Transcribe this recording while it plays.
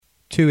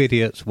two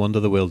idiots wander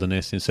the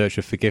wilderness in search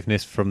of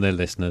forgiveness from their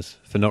listeners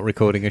for not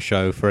recording a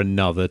show for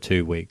another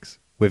 2 weeks.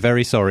 We're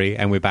very sorry,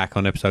 and we're back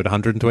on episode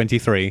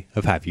 123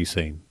 of Have You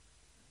Seen?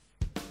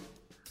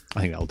 I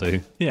think that'll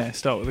do. Yeah,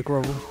 start with a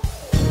grovel.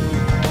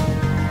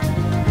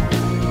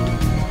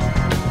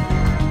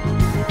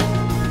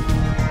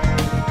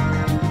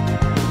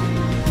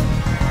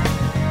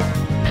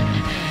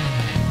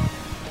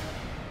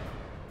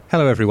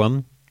 Hello,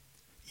 everyone.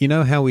 You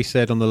know how we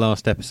said on the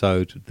last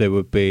episode there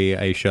would be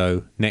a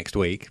show next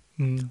week?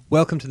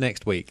 Welcome to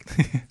next week.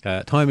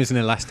 Time is an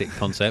elastic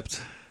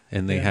concept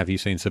in the Have You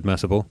Seen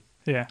Submersible?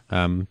 Yeah.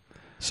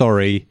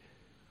 Sorry.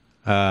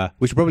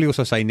 We should probably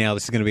also say now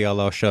this is going to be our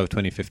last show of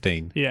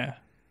 2015. Yeah.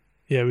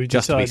 Yeah, we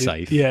Just decided, to be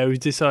safe. Yeah, we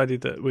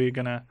decided that we're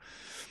going to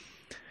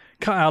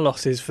cut our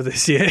losses for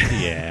this year.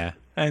 Yeah.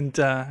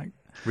 And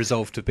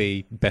resolve to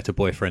be better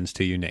boyfriends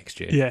to you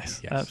next year.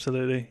 yes,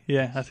 absolutely.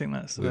 Yeah, I think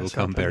that's the We will best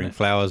come help, bearing isn't it?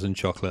 flowers and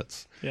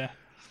chocolates. Yeah.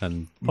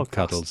 And Podcasts.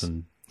 cuddles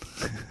and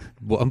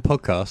what, and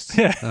podcasts.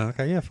 Yeah. Oh,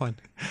 okay, yeah, fine.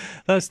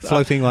 That's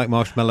Floating like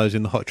marshmallows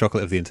in the hot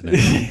chocolate of the internet.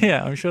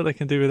 yeah, I'm sure they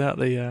can do without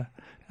the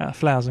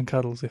flowers and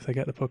cuddles if they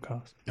get the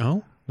podcast.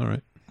 Oh, all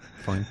right,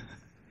 fine.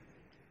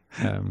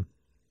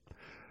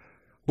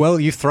 Well,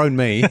 you've thrown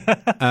me.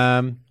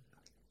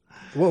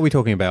 What are we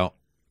talking about?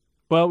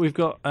 Well, we've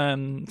got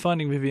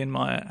Finding Vivian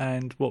Maier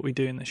and What We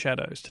Do in the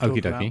Shadows to talk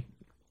Okie about. dokie.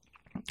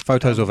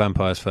 Photos or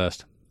vampires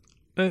first?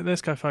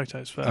 Let's go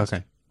photos first.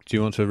 Okay. Do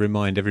you want to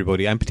remind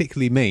everybody, and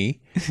particularly me,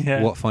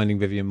 Yeah. what Finding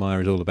Vivian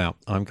Maier is all about?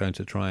 I'm going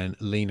to try and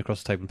lean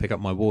across the table and pick up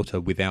my water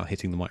without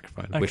hitting the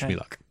microphone. Wish Okay. me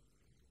luck.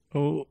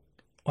 Oh,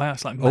 wow,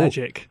 it's like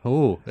magic.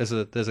 Oh, there's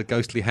a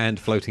ghostly hand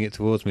floating it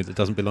towards me that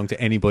doesn't belong to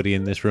anybody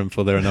in this room,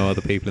 for there are no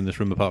other people in this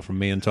room apart from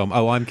me and Tom.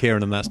 Oh, I'm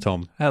Kieran and that's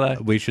Tom. Hello.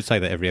 We should say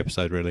that every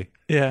episode, really.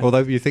 Yeah. Although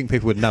you think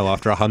people would know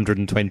after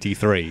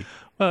 123.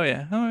 Well,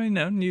 yeah. Oh, you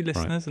know, new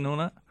listeners and all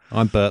that.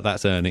 I'm Bert,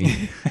 that's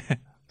Ernie.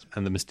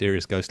 And the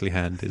mysterious ghostly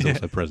hand is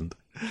also present.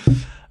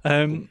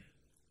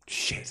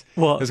 Shit.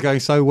 What? It was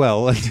going so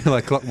well until I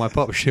clocked my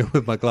pop shield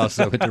with my glasses.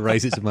 I went to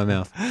raise it to my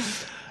mouth.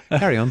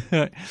 Carry on.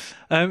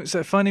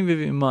 So Finding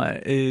Vivian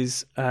Maier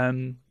is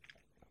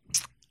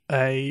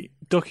a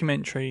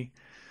documentary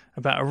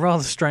about a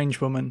rather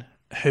strange woman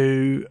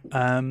who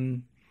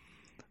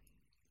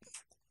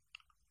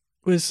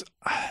was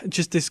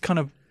just this kind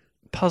of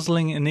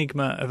puzzling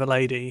enigma of a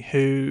lady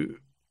who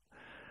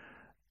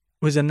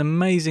was an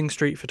amazing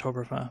street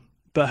photographer,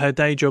 but her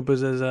day job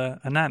was as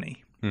a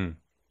nanny.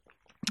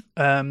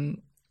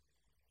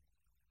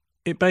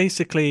 It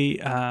basically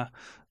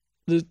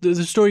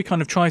the story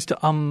kind of tries to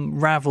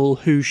unravel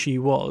who she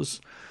was,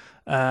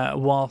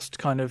 whilst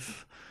kind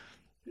of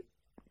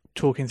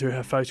talking through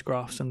her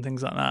photographs and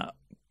things like that,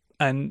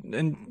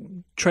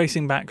 and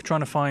tracing back,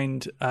 trying to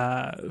find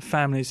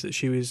families that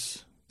she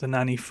was the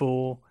nanny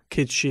for,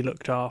 kids she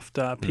looked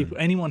after, people,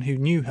 anyone who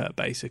knew her.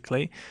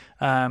 Basically,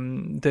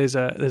 there's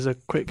a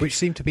quick, Which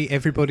seemed to be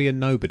everybody and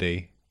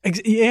nobody.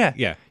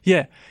 Yeah.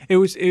 It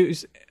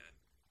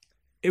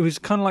was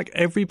kind of like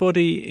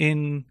everybody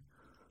in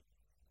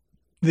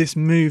this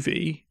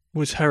movie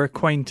was her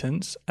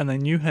acquaintance, and they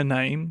knew her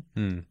name.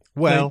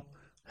 Well,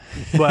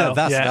 Well,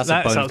 that's a bone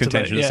up of to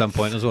contention debate, at some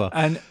point as well.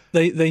 And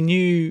they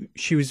knew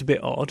she was a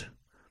bit odd,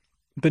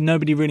 but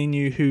nobody really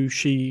knew who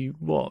she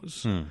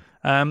was.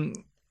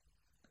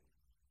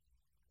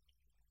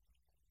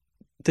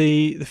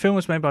 The film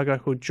was made by a guy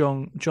called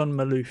John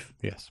Maloof,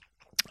 Yes.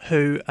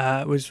 who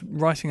was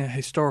writing a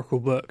historical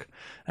book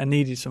and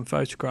needed some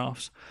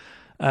photographs.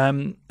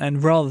 And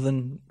rather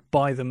than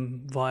buy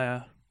them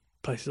via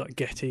places like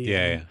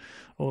Getty,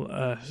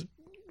 or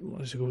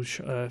what is it called,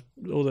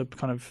 all the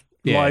kind of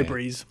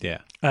libraries,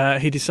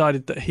 he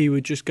decided that he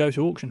would just go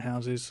to auction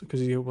houses, because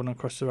he went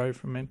across the road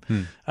from him,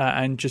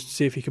 and just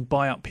see if he could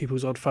buy up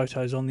people's odd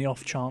photos on the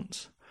off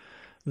chance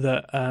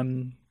that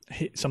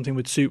something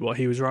would suit what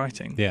he was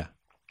writing. Yeah.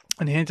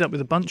 And he ended up with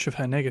a bunch of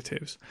her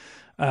negatives,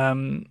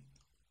 and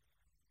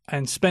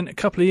spent a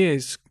couple of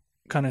years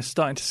kind of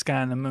starting to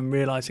scan them and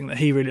realising that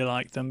he really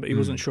liked them, but he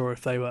wasn't sure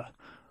if they were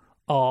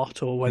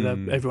art or whether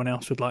everyone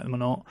else would like them or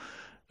not.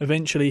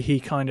 Eventually,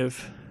 he kind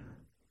of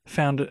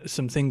found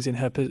some things in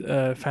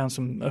her, found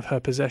some of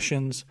her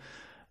possessions,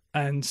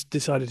 and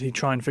decided he'd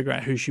try and figure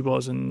out who she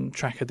was and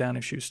track her down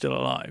if she was still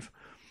alive.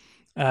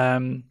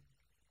 And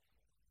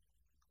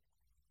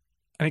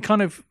it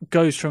kind of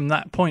goes from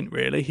that point,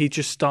 really. He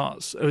just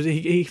starts.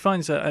 He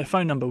finds a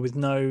phone number with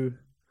no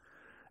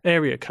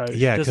area code.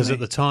 Yeah, because at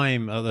the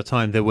time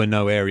there were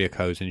no area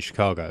codes in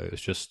Chicago. It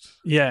was just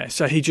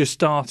so he just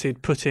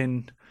started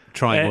putting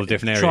trying all the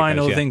different area trying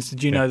codes. all the things.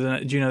 Do you know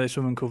this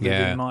woman called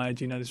Vivian Maier?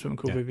 Do you know this woman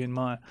called Vivian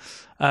Maier?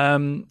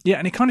 And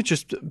it kind of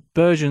just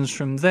burgeons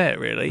from there,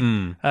 really.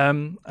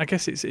 I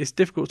guess it's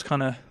difficult to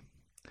kind of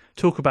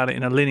talk about it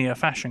in a linear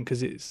fashion,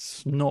 because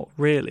it's not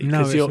really. No,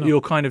 because it's not.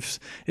 you're kind of,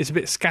 it's a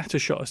bit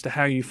scattershot as to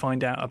how you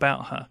find out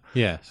about her.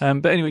 Yes.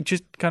 But anyway,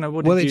 just kind of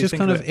what did it you just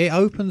think kind of of it? it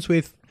opens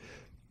with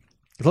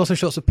lots of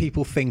shots of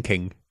people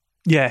thinking,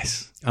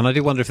 Yes. and I did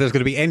wonder if there's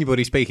going to be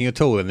anybody speaking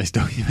at all in this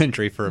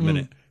documentary for a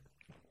minute.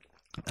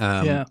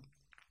 Yeah.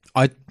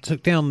 I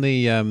took down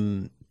the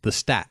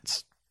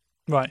stats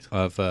right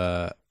of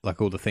like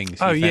all the things.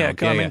 Oh you yeah,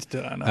 found. I meant to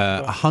do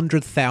that.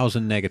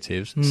 100,000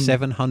 negatives,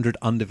 700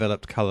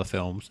 undeveloped color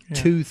films,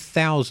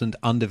 2,000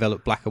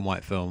 undeveloped black and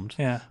white films,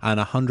 and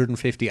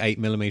 158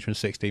 millimeter and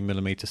 16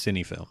 millimeter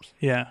cine films.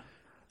 Yeah,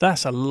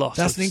 that's a lot.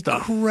 That's an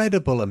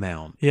incredible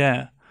amount.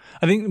 Yeah.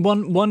 I think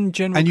one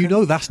general...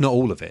 And that's not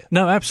all of it.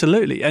 No,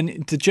 absolutely.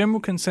 And the general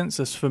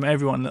consensus from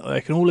everyone that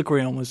they can all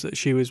agree on was that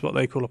she was what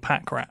they call a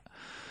pack rat.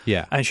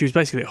 Yeah. And she was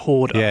basically a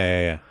hoarder.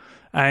 Yeah.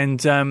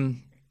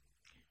 And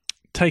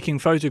taking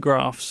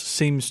photographs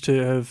seems to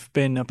have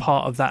been a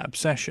part of that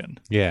obsession.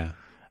 Yeah.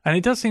 And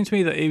it does seem to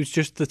me that it was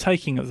just the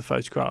taking of the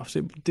photographs.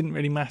 It didn't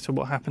really matter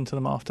what happened to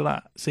them after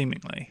that,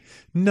 seemingly.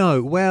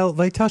 No, well,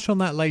 they touch on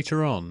that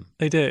later on.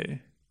 They do.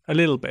 A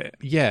little bit.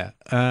 Yeah.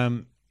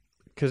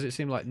 Because it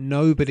seemed like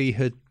nobody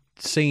had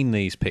seen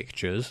these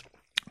pictures.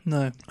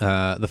 No.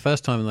 The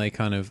first time they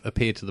kind of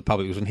appeared to the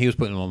public was when he was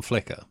putting them on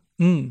Flickr,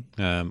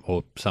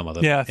 or some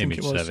other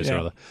image service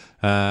or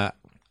other,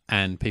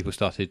 and people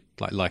started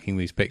liking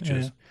these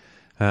pictures.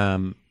 Yeah.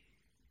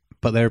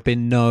 But there have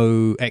been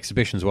no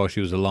exhibitions while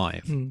she was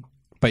alive.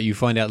 But you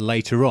find out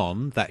later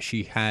on that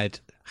she had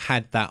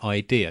that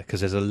idea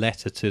because there's a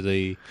letter to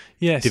the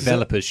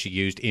developers she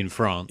used in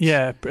France.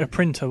 Yeah, a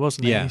printer,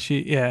 wasn't it?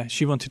 Yeah.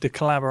 She wanted to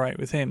collaborate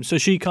with him. So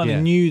she kind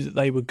of knew that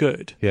they were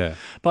good. Yeah.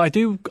 But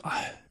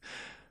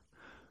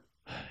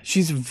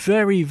she's a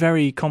very,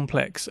 very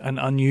complex and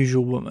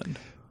unusual woman.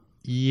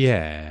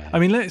 Yeah. I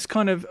mean, let's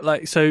kind of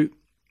so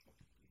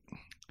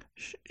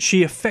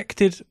she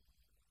affected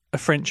a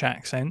French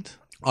accent.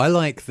 I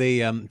like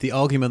the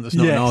argument that's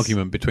not an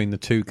argument between the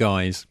two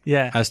guys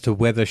as to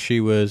whether she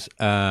was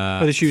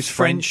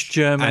French,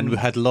 German, and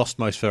had lost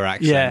most of her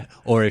accent,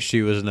 or if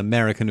she was an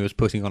American who was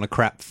putting on a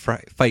crap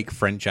fake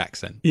French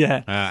accent.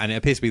 Yeah, and it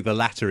appears to be the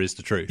latter is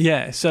the truth.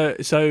 Yeah, so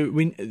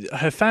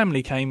her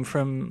family came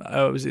from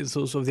was it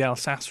sort of the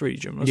Alsace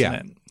region, wasn't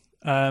it?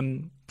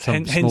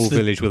 Some small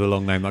village with a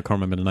long name I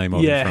can't remember the name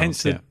of. Yeah,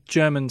 hence the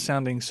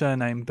German-sounding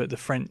surname, but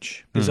the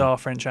bizarre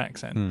French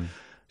accent.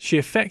 She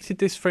affected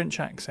this French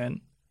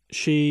accent.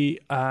 She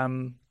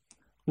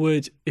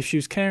would, if she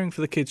was caring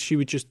for the kids, she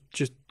would just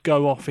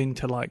go off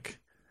into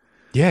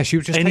she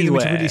would just take them into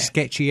really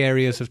sketchy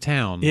areas of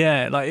town.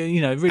 Yeah,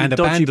 really and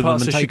dodgy parts them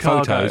and of take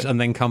Chicago. Photos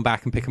and then come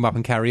back and pick them up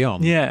and carry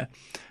on. Yeah,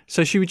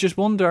 so she would just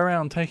wander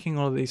around taking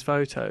all of these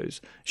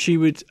photos. She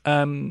would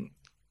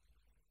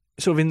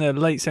sort of in the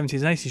late 70s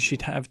and 80s,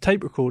 she'd have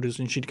tape recorders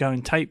and she'd go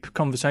and tape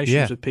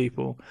conversations with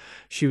people.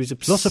 She was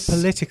lots of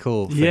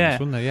political things,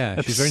 wasn't there?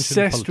 Yeah, she's very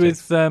obsessed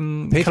with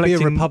collecting... to be a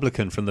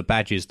Republican from the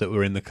badges that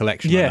were in the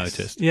collection. I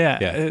noticed.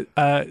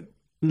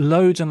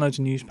 Loads and loads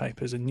of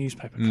newspapers and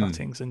newspaper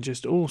cuttings and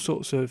just all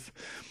sorts of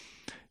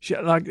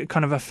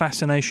kind of a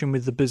fascination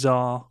with the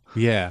bizarre.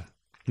 Yeah,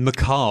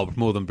 macabre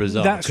more than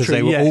bizarre. That's because true,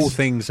 they were all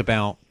things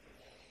about.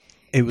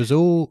 It was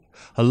all.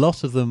 A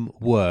lot of them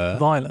were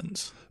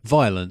violence,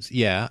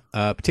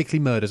 particularly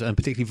murders and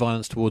particularly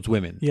violence towards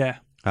women. Yeah.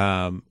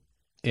 And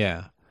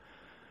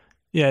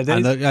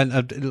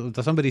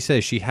somebody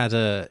says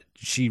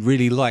she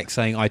really liked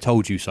saying "I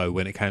told you so"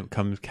 when it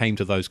came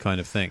to those kind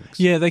of things.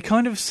 Yeah, they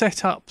kind of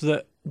set up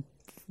that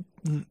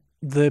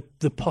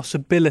the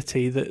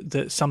possibility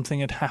that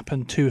something had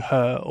happened to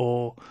her,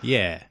 or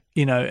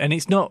and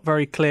it's not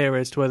very clear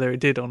as to whether it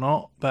did or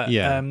not. But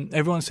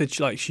everyone said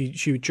she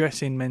would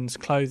dress in men's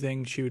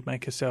clothing. She would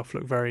make herself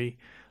look very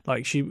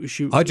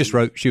she. I just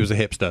wrote she was a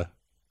hipster.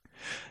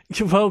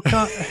 Well,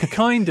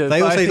 kind of.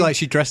 They all say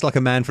she dressed like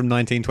a man from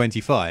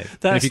 1925.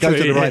 And if you go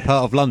to the right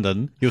part of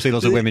London, you'll see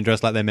lots of women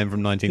dressed like their men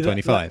from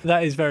 1925.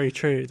 That is very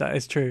true. That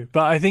is true.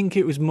 But I think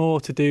it was more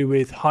to do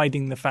with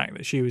hiding the fact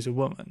that she was a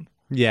woman.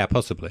 Yeah,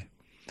 possibly.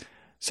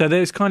 So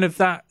there's kind of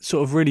that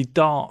sort of really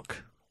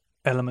dark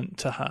element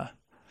to her.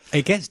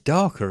 It gets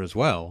darker as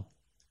well.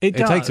 It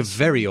does. It takes a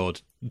very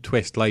odd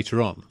twist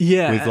later on.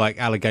 Yeah. With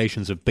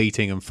allegations of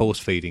beating and force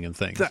feeding and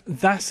things.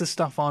 That's the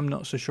stuff I'm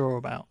not so sure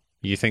about.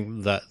 You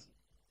think that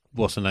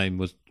what's her name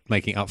was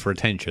making up for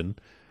attention?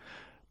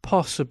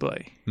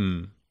 Possibly.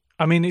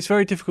 I mean, it's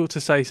very difficult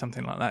to say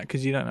something like that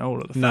because you don't know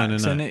all of the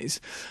facts. No. And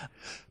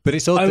but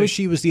it's odd that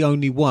she was the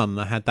only one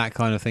that had that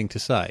kind of thing to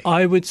say.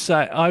 I would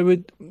chat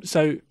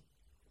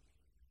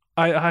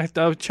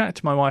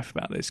to my wife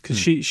about this because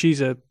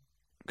she's a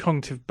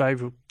cognitive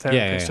behavioral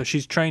therapist, so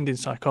she's trained in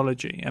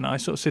psychology, and I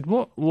sort of said,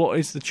 what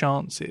is the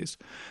chances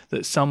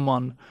that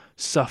someone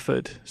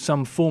suffered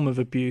some form of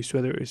abuse,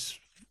 whether it was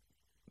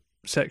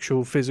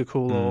sexual,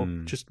 physical, or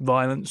just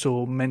violence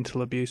or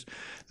mental abuse,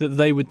 that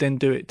they would then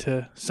do it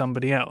to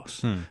somebody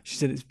else? She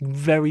said it's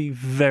very,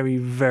 very,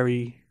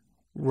 very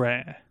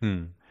rare.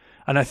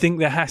 And I think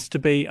there has to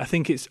be. I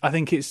think it's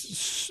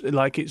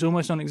it's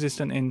almost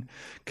non-existent in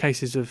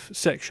cases of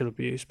sexual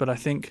abuse, but I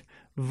think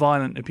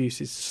violent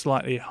abuse is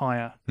slightly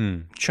higher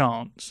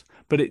chance.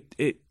 But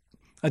it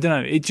I don't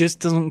know. It just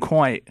doesn't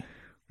quite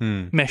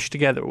mesh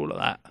together. All of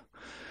that.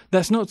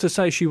 That's not to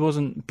say she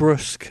wasn't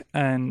brusque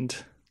and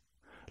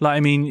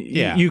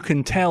you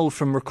can tell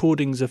from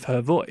recordings of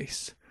her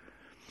voice.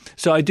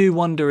 So I do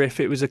wonder if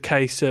it was a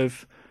case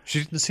of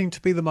She didn't seem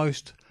to be the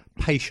most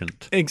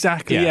patient.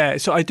 Exactly, yeah.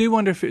 So I do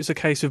wonder if it was a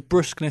case of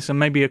brusqueness and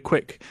maybe a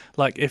quick,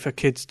 like if a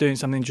kid's doing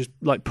something, just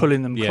like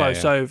pulling them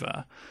close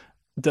over,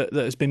 that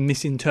has been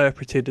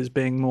misinterpreted as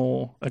being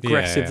more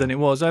aggressive than it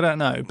was. I don't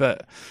know,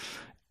 but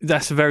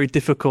that's a very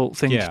difficult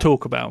thing to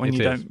talk about when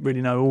you don't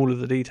really know all of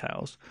the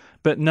details.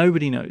 But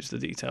nobody knows the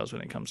details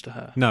when it comes to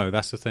her. No,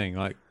 that's the thing.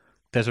 Like,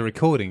 there's a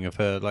recording of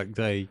her.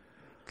 They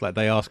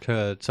ask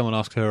her. Someone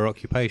asks her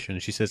occupation.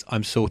 She says,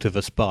 "I'm sort of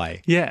a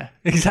spy." Yeah,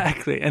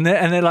 exactly. And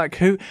they're like,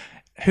 who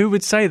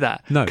would say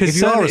that? No, if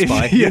you are a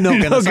spy, you're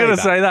not going to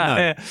say that. No.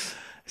 Yeah.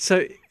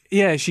 So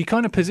yeah, she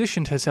kind of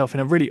positioned herself in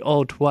a really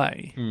odd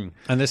way.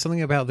 And there's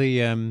something about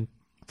the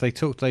they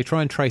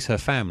try and trace her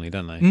family,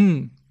 don't they?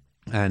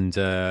 And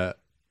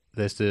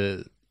there's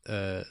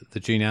the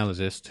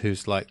genealogist who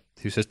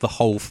says the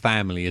whole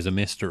family is a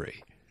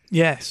mystery.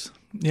 Yes.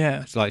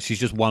 Yeah. It's like she's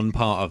just one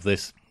part of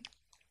this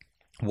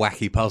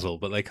wacky puzzle,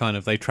 but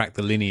they track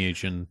the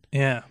lineage and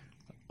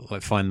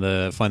like find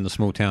the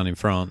small town in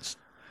France.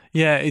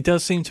 Yeah, it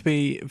does seem to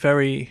be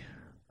very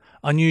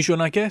unusual,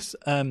 and I guess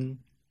around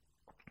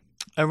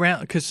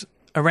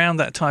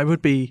that time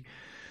would be,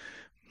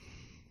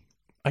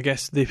 I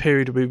guess the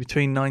period would be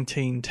between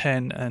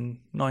 1910 and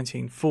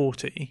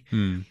 1940.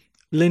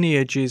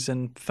 Lineages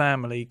and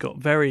family got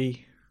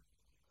very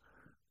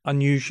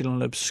unusual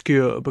and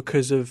obscure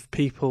because of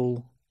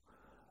people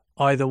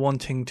either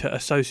wanting to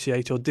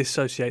associate or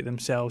dissociate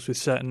themselves with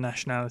certain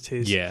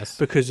nationalities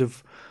because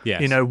of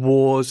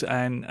wars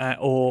and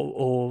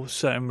or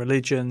certain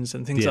religions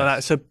and things like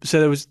that. So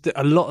there was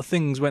a lot of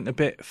things went a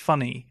bit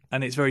funny,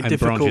 and it's very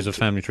difficult. Branches of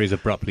family trees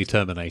abruptly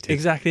terminated.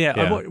 Exactly. Yeah.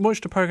 I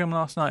watched a program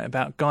last night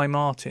about Guy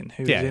Martin,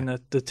 who was in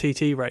the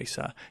TT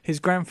racer. His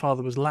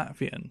grandfather was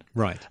Latvian,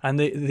 right? And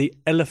the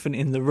elephant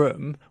in the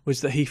room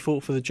was that he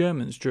fought for the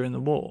Germans during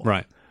the war,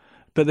 right?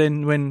 But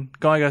then when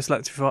Guy goes to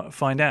Latvia,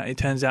 find out, it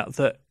turns out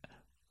that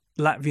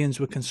Latvians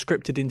were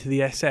conscripted into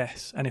the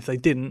SS, and if they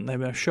didn't, they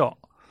were shot.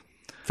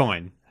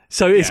 Fine.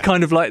 So it's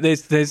kind of like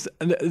there's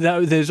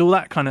all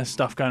that kind of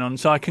stuff going on.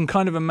 So I can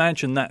kind of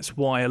imagine that's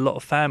why a lot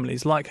of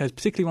families like hers,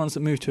 particularly ones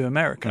that move to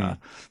America,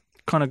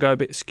 kind of go a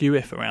bit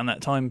skew-if around that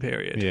time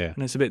period. Yeah.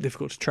 And it's a bit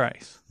difficult to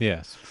trace.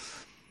 Yes.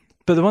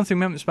 But the one thing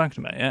we haven't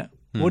spoken about yet,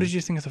 what did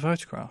you think of the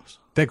photographs?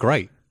 They're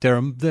great.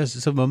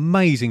 There's some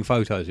amazing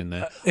photos in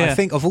there. I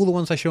think of all the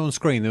ones they show on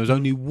screen, there was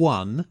only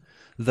one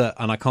that,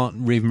 and I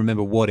can't even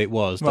remember what it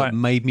was, that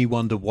made me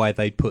wonder why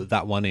they'd put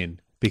that one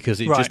in,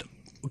 because it just,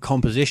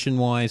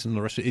 composition-wise and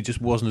the rest of it just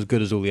wasn't as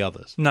good as all the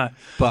others. No.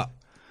 But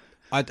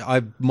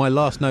my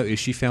last note is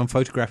she found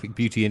photographic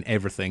beauty in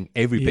everything.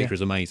 Every picture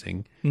is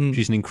amazing.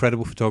 She's an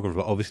incredible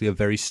photographer, obviously a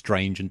very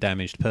strange and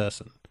damaged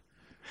person.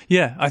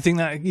 Yeah, I think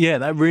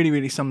that really,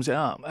 really sums it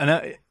up.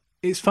 And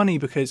it's funny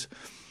because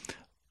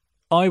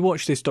I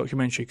watched this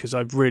documentary because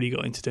I've really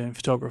got into doing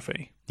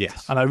photography.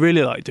 Yes. And I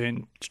really like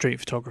doing street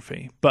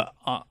photography. But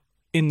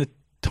in the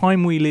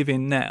time we live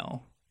in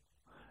now,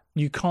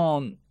 you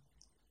can't...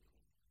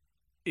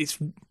 It's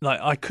like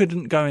I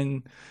couldn't go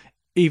in,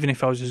 even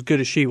if I was as good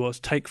as she was,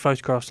 take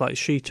photographs like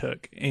she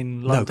took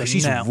in London. No, because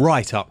she's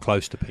right up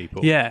close to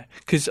people. Yeah,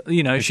 because,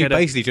 she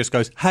basically just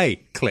goes,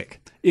 hey, click.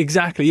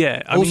 Exactly,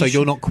 yeah.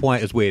 You're not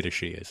quite as weird as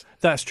she is.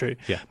 That's true.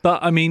 Yeah.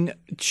 But, I mean,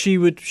 she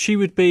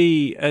would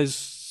be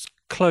as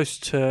close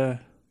to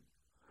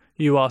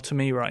you are to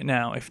me right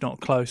now, if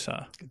not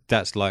closer.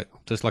 That's like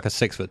a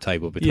 6-foot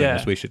table between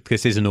us.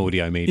 This is an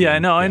audio medium. Yeah,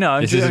 no, I know.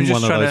 This isn't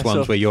one of those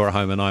ones where you're at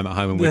home and I'm at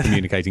home and we're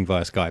communicating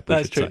via Skype.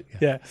 That's true.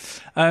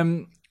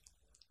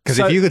 Because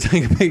if you could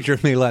take a picture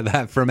of me like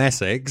that from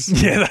Essex...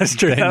 Yeah, that's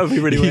true. That would be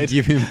really weird.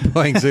 You've been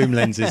buying zoom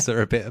lenses that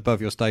are a bit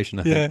above your station,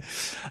 I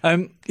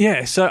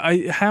think. So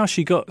how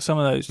she got some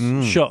of those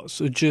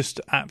shots are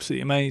just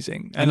absolutely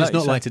amazing. And it's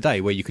not like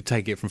today where you could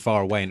take it from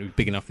far away and it would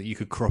be big enough that you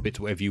could crop it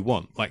to whatever you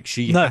want. Like,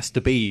 she has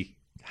to be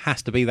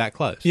that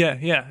close.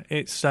 Yeah.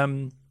 It's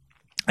and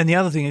the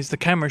other thing is the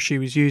camera she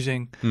was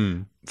using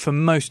for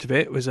most of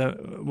it was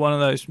one of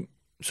those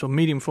sort of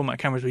medium format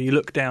cameras where you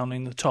look down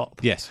in the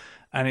top. Yes.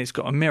 And it's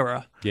got a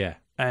mirror. Yeah.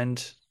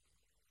 And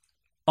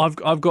I've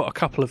got a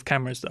couple of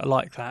cameras that are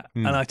like that.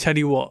 And I tell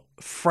you what,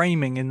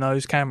 framing in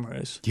those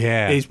cameras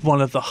is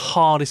one of the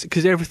hardest,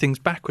 because everything's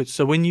backwards.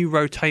 So when you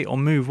rotate or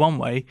move one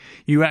way,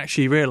 you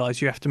actually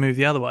realise you have to move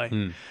the other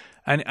way.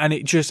 And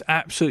it just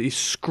absolutely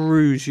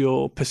screws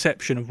your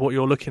perception of what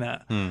you're looking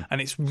at.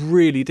 And it's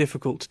really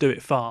difficult to do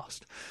it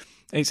fast.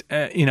 It's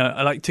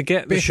I like to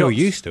get the shots. If you're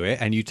used to it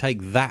and you take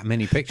that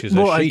many pictures,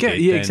 I think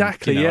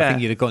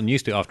you'd have gotten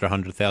used to it after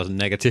 100,000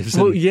 negatives.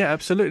 Well, yeah,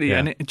 absolutely. Yeah.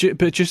 And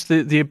but just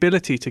the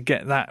ability to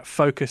get that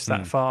focus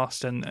that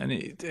fast, and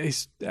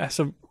it's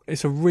a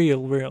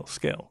real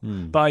skill.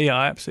 But yeah,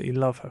 I absolutely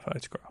love her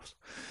photographs.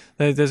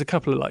 There's a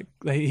couple of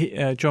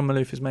John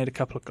Maloof has made a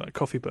couple of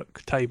coffee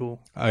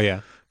table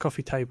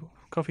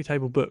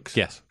books.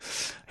 Yes,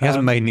 he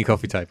hasn't made any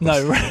coffee tables.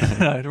 No,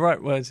 the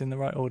right words in the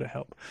right order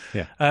help.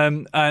 Yeah,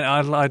 and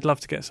I'd love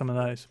to get some of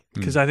those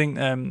because I think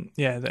they're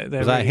was that really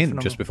a hint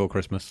phenomenal. Just before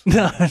Christmas?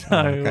 No,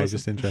 okay,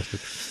 just interested.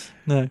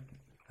 No.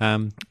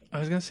 I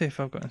was going to see if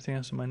I've got anything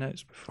else in my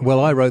notes before. Well,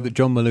 I wrote that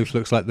John Maloof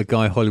looks like the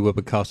guy Hollywood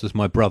would cast as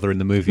my brother in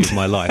the movie of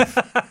my life.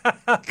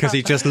 Because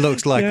he just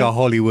looks like a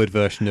Hollywood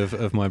version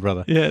of my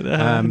brother. Yeah,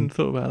 I hadn't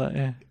thought about that,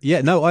 yeah.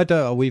 Yeah, no, I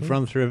don't. We've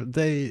run through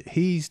it.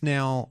 He's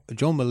now,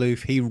 John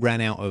Maloof, he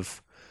ran out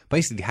of,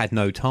 basically had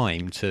no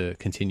time to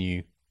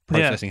continue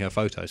processing her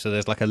photos. So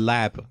there's like a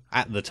lab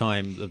at the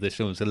time of this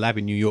film. It's a lab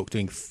in New York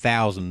doing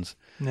thousands.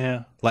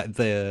 Yeah.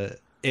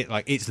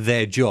 It's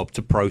their job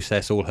to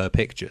process all her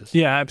pictures.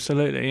 Yeah,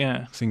 absolutely,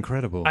 yeah. It's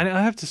incredible. And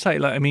I have to say,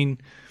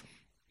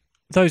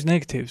 those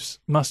negatives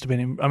must have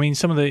been...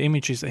 some of the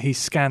images that he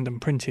scanned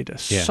and printed are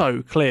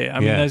so clear.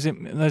 Those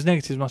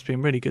negatives must have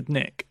been really good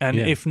nick. And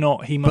if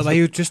not, he must... But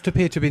they just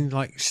appear to have been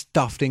like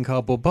stuffed in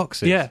cardboard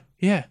boxes. Yeah,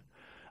 yeah.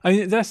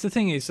 That's the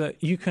thing, is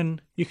that you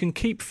can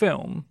keep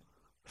film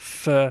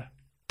for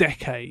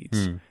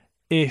decades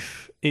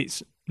if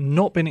it's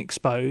not been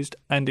exposed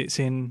and it's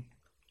in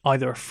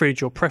either a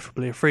fridge or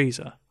preferably a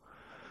freezer.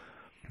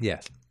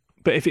 Yes.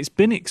 But if it's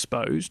been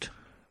exposed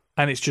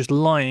and it's just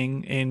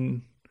lying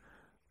in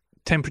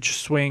temperature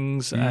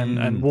swings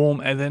and warm,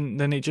 and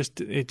then it just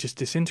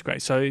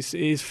disintegrates. So it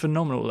is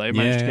phenomenal they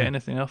managed to get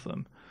anything off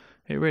them.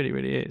 It really,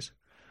 really is.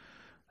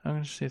 I'm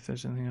going to see if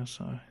there's anything else.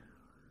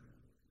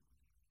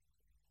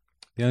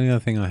 The only other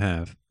thing I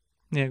have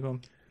go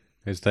on.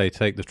 is they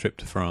take the trip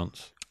to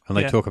France and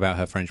they talk about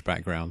her French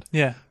background.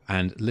 Yeah.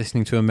 And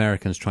listening to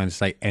Americans trying to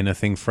say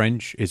anything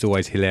French is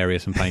always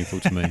hilarious and painful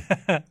to me.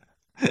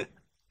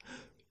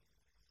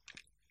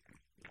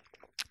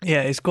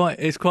 Yeah, it's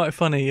quite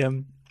funny.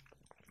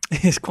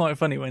 It's quite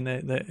funny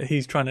when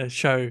he's trying to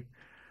show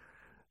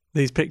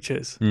these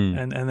pictures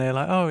and they're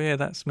like, oh yeah,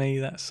 that's me,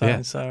 that's so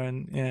and so,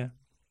 and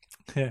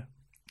yeah.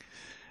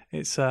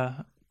 It's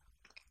I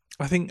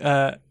think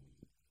the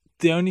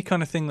only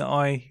kind of thing that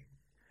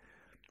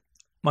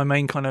my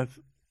main kind of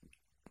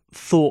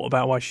thought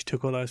about why she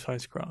took all those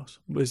photographs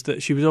was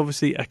that she was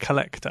obviously a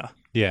collector.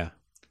 Yeah.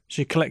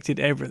 She collected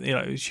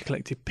everything. She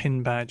collected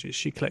pin badges.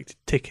 She collected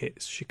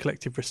tickets. She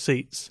collected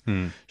receipts.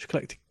 She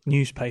collected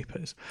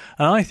newspapers.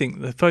 And I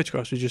think the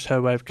photographs were just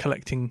her way of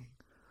collecting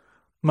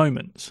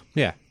moments.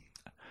 Yeah.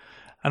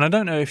 And I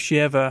don't know if she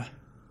ever,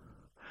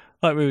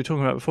 like we were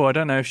talking about before, I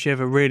don't know if she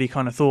ever really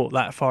kind of thought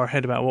that far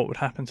ahead about what would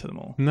happen to them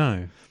all.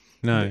 No.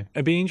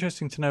 It'd be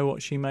interesting to know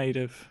what she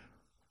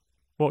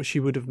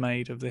would have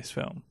made of this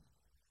film.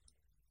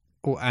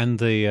 Oh, and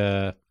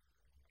the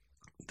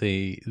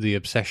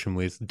obsession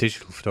with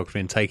digital photography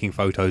and taking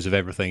photos of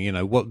everything.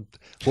 What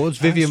would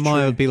Vivian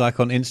Maier be like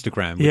on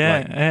Instagram?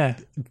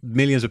 With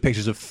millions of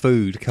pictures of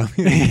food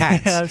coming,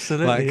 cats,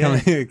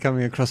 absolutely,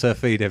 coming across her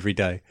feed every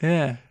day.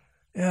 Yeah,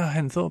 I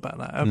hadn't thought about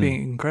that. That'd be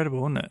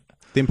incredible, wouldn't it?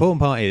 The important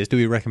part is, do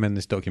we recommend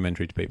this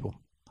documentary to people?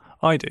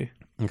 I do.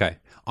 Okay.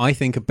 I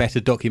think a better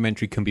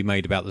documentary can be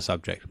made about the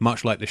subject,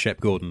 much like the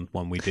Shep Gordon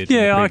one we did.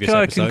 Yeah, in the previous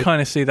episode. I can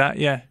kind of see that.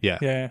 Yeah.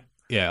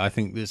 Yeah, I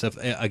think it's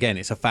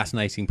a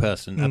fascinating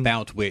person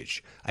about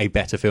which a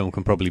better film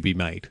can probably be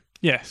made.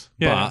 Yes.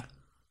 Yeah.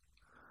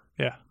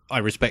 But I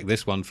respect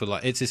this one for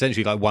it's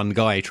essentially like one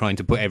guy trying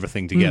to put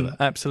everything together.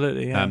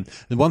 Absolutely. Yeah.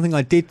 The one thing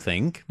I did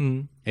think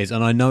is,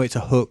 and I know it's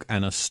a hook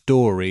and a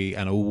story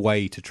and a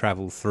way to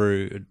travel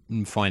through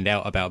and find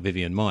out about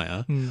Vivian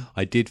Maier,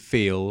 I did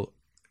feel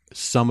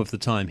some of the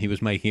time he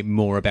was making it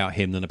more about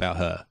him than about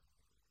her.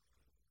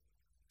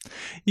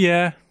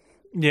 Yeah.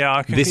 Yeah,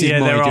 I can. This is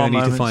my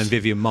journey to find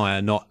Vivian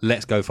Maier, not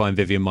let's go find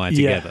Vivian Maier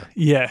together.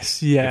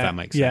 Yes, yeah. If that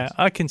makes sense.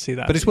 Yeah, I can see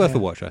that. But it's worth a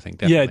watch, I think,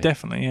 definitely. Yeah,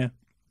 definitely, yeah.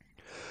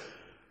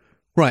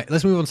 Right,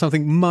 let's move on to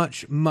something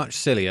much, much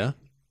sillier,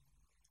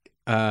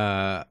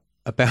 about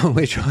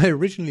which I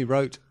originally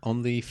wrote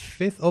on the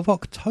 5th of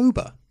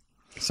October.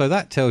 So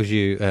that tells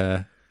you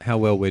how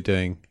well we're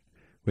doing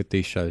with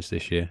these shows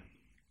this year.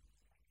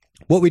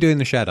 What We Do in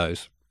the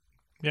Shadows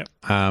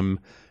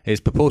is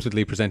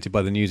purportedly presented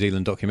by the New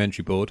Zealand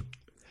Documentary Board.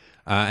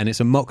 And it's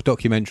a mock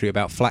documentary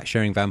about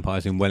flat-sharing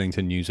vampires in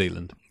Wellington, New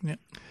Zealand.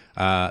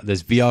 Yeah.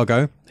 There's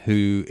Viago,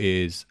 who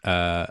is...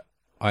 I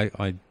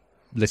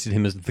listed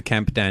him as the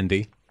camp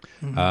dandy.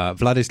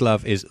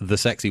 Vladislav is the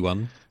sexy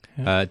one.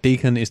 Yeah.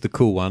 Deacon is the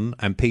cool one.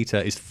 And Peter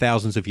is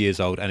thousands of years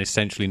old and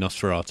essentially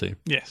Nosferatu.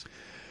 Yes.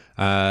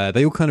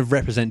 They all kind of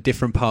represent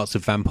different parts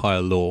of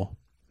vampire lore.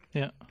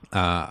 Yeah.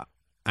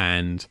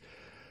 And...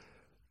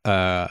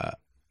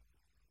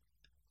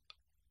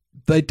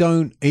 they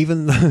don't,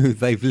 even though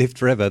they've lived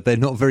forever, they're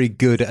not very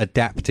good at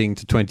adapting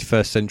to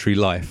 21st century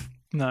life.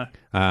 No.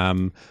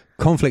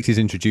 Conflict is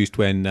introduced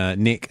when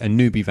Nick, a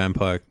newbie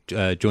vampire,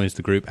 joins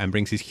the group and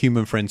brings his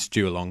human friend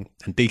Stu along,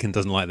 and Deacon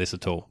doesn't like this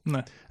at all.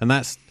 No. And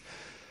that's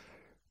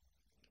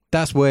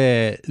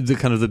where the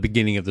kind of the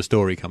beginning of the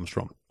story comes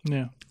from.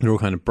 Yeah. There are all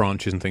kind of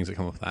branches and things that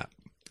come off that.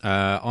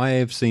 I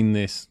have seen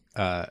this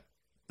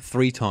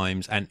 3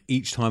 times, and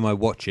each time I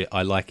watch it,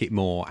 I like it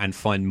more and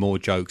find more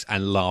jokes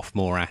and laugh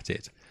more at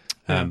it.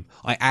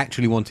 I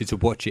actually wanted to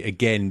watch it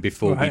again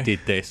before we did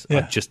this.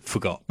 I just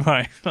forgot.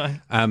 Right.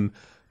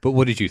 But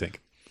what did you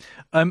think?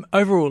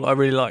 Overall, I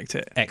really liked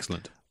it.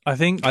 Excellent. I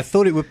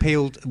thought it would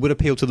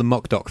appeal to the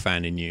mock doc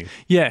fan in you.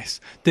 Yes.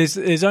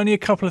 There's only a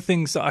couple of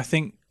things that I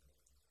think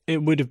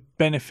it would have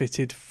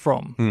benefited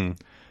from.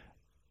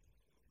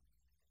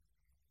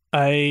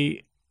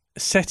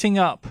 Setting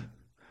up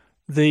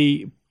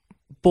the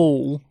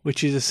ball,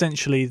 which is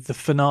essentially the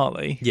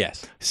finale.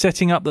 Yes.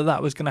 Setting up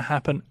that was going to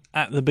happen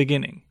at the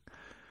beginning.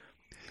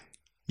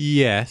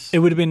 Yes. It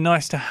would have been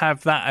nice to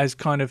have that as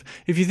kind of...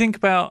 If you think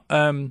about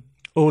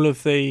all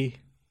of the...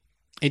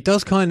 It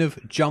does kind of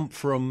jump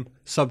from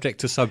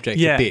subject to subject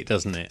a bit,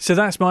 doesn't it? So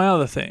that's my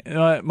other thing.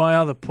 My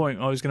other point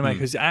I was going to make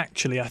was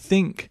actually, I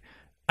think,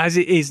 as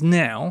it is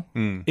now,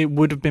 it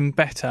would have been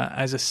better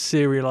as a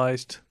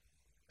serialised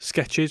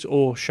sketches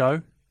or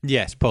show.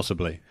 Yes,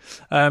 possibly.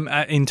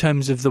 In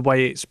terms of the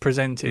way it's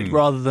presented,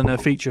 rather than a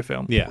feature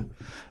film. Yeah.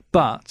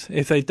 But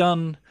if they'd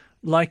done,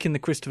 like in the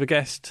Christopher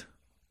Guest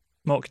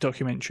mock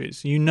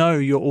documentaries,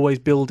 you're always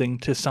building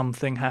to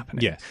something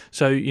happening. Yes.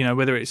 So,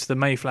 whether it's the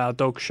Mayflower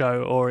Dog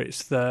Show or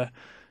it's the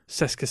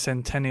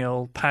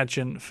sesquicentennial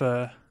pageant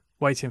for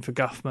Waiting for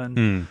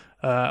Guffman,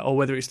 or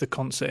whether it's the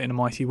concert in A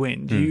Mighty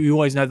Wind, you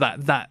always know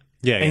that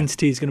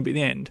entity is going to be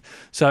the end.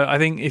 So I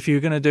think if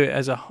you're going to do it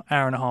as an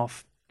hour and a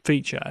half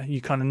feature,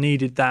 you kind of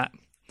needed that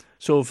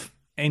sort of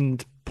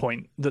end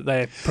point that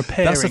they're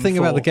preparing. That's the thing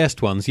about the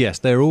guest ones. Yes,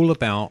 they're all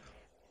about.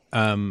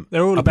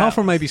 They're all apart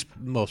from maybe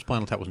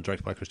Spinal Tap wasn't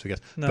directed by Christopher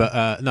Guest,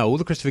 but all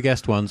the Christopher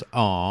Guest ones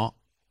are.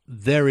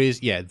 There is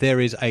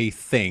a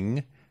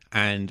thing,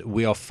 and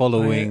we are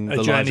following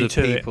the lives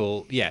of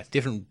people. Yeah,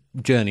 different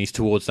journeys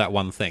towards that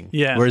one thing.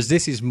 Yeah. Whereas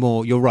this is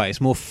more. You're right.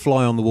 It's more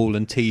fly on the wall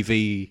and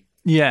TV.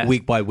 Yeah.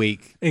 Week by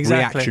week,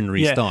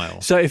 reactionary style.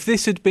 So if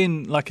this had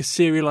been like a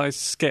serialized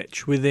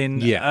sketch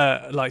within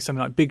like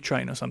something like Big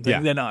Train or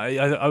something, then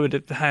I would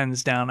have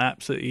hands down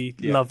absolutely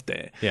loved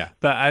it. Yeah.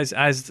 But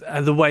as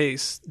the way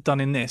it's done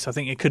in this, I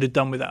think it could have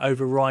done with that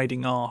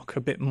overriding arc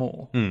a bit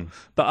more.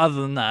 But other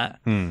than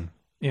that,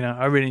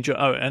 I really enjoy.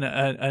 Oh,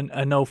 and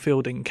a Noel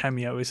Fielding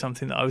cameo is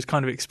something that I was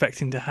kind of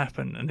expecting to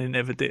happen, and it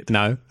never did.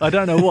 No, I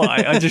don't know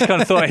why. I just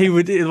kind of thought he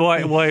would.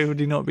 Why would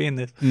he not be in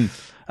this?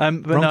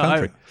 But Wrong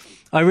country.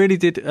 I really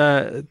did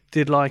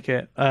like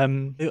it. I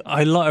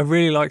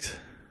really liked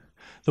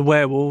the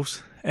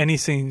werewolves. Any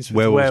scenes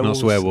with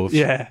werewolves, not werewolves.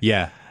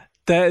 Yeah.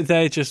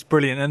 They're just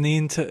brilliant, and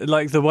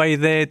the way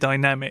their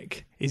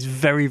dynamic is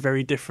very,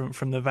 very different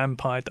from the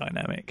vampire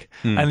dynamic.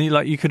 And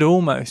you could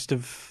almost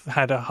have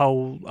had a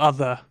whole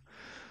other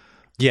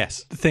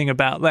thing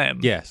about them.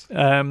 Yes.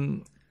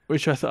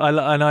 Which I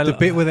thought, the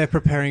bit where they're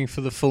preparing for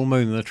the full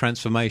moon and the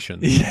transformation.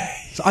 Yeah,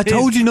 so I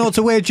told you not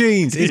to wear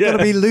jeans. It's got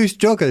to be loose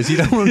joggers. You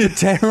don't want them to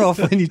tear off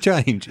when you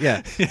change.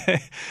 Yeah,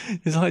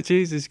 it's like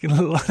Jesus, you're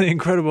gonna look like the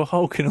Incredible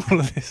Hulk in all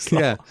of this.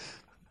 Yeah.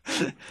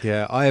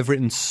 I have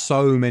written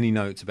so many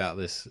notes about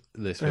this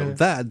film.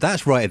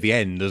 That's right at the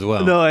end as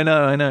well. No, I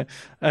know.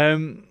 I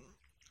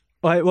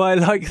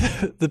like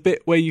the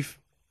bit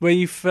where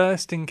you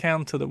first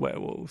encounter the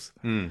werewolves.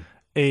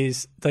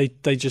 Is they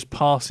just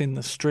pass in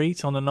the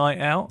street on a night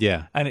out,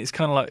 and it's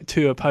kind of like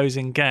two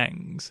opposing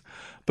gangs.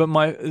 But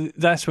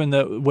that's when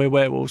where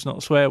werewolves not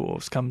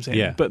swearwolves comes in.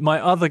 Yeah. But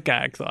my other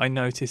gag that I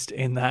noticed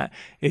in that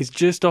is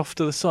just off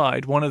to the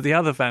side, one of the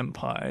other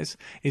vampires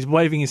is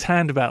waving his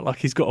hand about like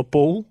he's got a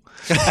ball,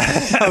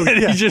 and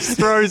he just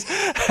throws.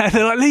 And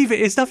they're like, "Leave it!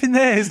 There's nothing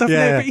there. There's nothing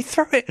there." But he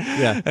threw it.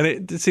 Yeah,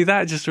 and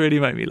that just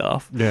really made me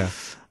laugh. Yeah.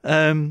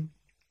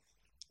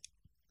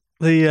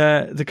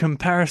 The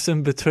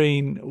comparison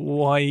between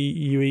why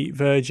you eat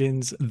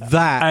virgins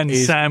and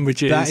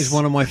sandwiches. That is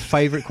one of my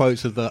favourite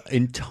quotes of the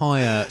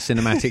entire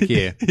cinematic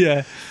year.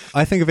 Yeah.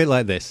 I think of it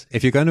like this.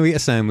 If you're going to eat a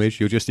sandwich,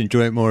 you'll just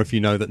enjoy it more if you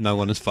know that no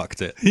one has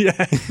fucked it.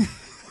 Yeah.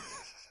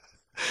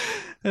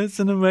 That's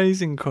an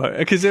amazing quote.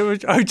 Because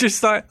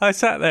I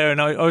sat there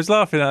and I was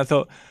laughing and I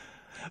thought,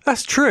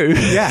 that's true.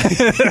 Yeah.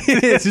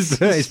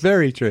 It's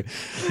very true.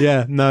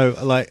 Yeah, no,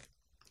 like...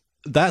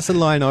 That's a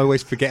line I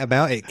always forget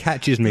about. It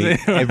catches me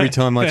every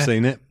time I've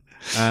seen it.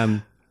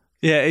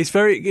 It's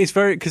very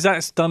because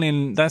that's done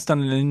in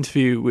an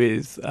interview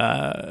with is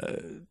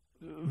it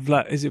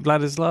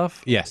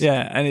Vladislav? Yes.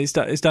 Yeah, and it's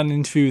done an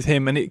interview with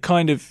him, and it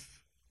kind of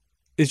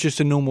is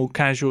just a normal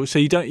casual. So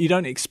you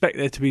don't expect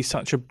there to be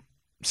such a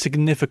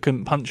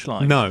significant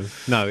punchline. No,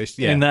 it's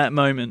in that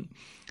moment.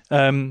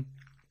 I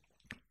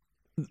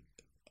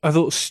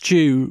thought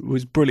Stu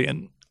was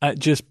brilliant at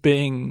just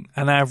being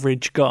an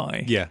average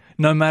guy. Yeah.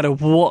 No matter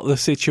what the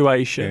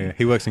situation. Yeah,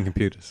 he works in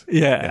computers.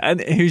 Yeah. And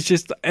he was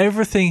just,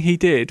 everything he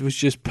did was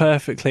just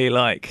perfectly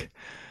like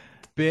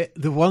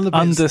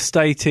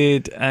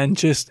understated and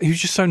just, he was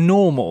just so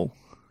normal.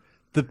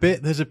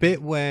 There's a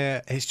bit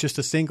where it's just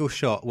a single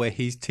shot where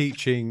he's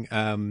teaching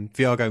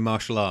Viago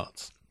martial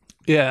arts.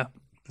 Yeah.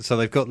 So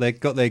they've got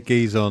their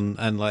gis on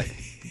and like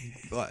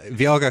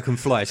Viago can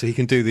fly, so he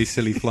can do these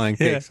silly flying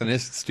kicks. And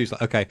it's Stu's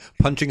like, okay,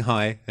 punching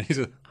high. And he's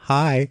like,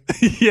 hi.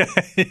 Yeah.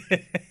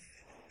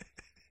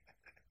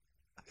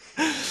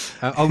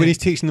 When he's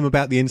teaching them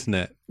about the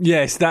internet.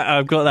 Yes, that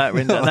I've got that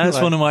written down. That's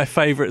one of my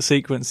favourite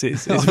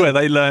sequences. Is where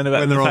they learn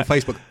about when they're on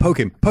Facebook. Poke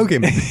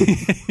him.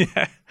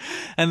 Yeah,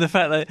 and the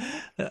fact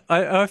that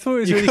I thought it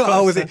was really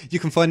cool. You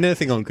can find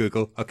anything on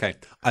Google. Okay,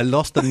 I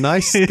lost a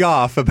nice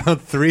scarf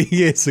about 3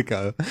 years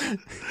ago.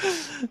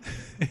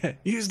 Yeah,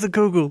 use the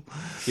Google.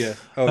 Yeah.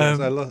 Oh,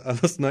 I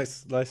lost a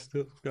nice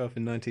scarf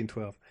in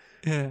 1912.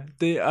 Yeah,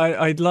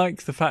 I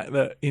like the fact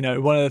that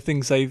one of the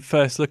things they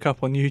first look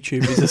up on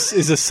YouTube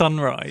is a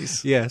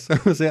sunrise. Yes,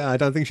 I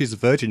don't think she's a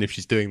virgin if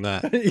she's doing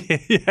that.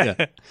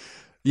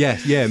 Yeah.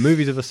 Yeah.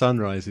 Movies of a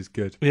sunrise is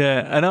good.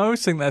 Yeah, and I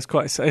always think that's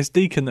quite. It's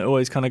Deacon that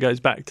always kind of goes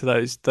back to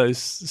those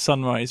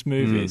sunrise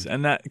movies,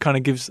 and that kind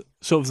of gives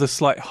sort of the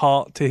slight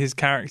heart to his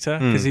character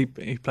because he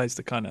plays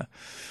the kind of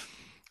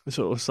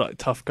sort of slight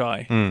tough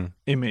guy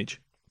image.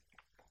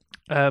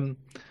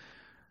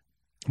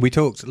 We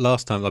talked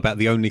last time about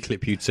the only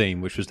clip you'd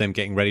seen, which was them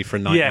getting ready for a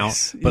night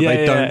out, but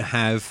they don't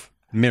have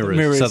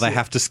mirrors, so they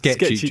have to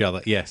sketch each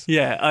other. Yes,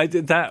 yeah, I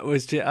did. That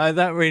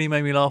that really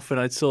made me laugh when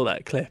I saw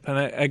that clip, and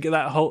I get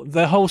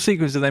the whole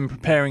sequence of them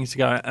preparing to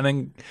go out,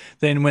 and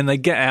then when they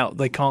get out,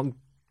 they can't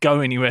go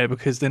anywhere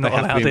because they're not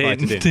allowed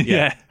in.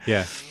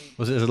 Yeah.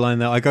 Was it a line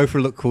there? I go for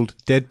a look called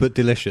 "Dead but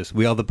Delicious."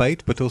 We are the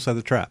bait, but also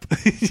the trap.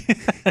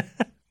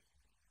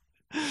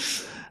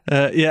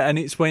 And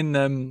it's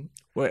when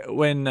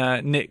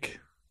Nick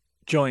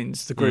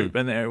joins the group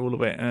and they're all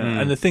of it.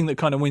 And the thing that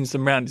kind of wins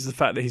them round is the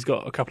fact that he's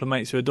got a couple of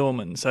mates who are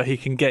doormen, so he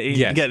can get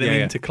them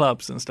into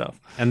clubs and stuff.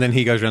 And then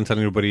he goes around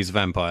telling everybody he's a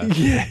vampire.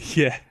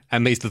 Yeah.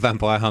 And meets the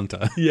vampire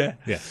hunter. Yeah.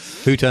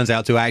 Who turns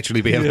out to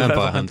actually be a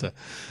vampire hunter.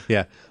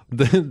 Yeah.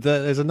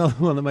 There's another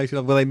one that makes me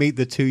laugh where they meet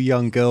the two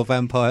young girl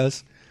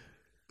vampires.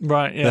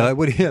 Right, yeah. They're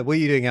like, what are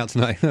you doing out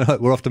tonight?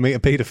 We're off to meet a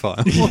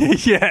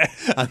paedophile. Yeah.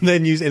 And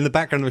then in the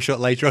background of a shot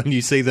later on,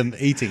 you see them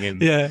eating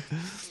him. Yeah.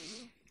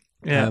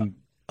 Yeah.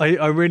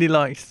 I really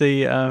liked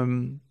the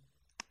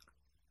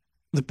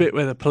bit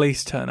where the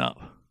police turn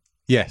up.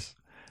 Yes.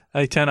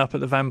 They turn up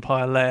at the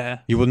vampire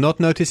lair. You will not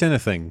notice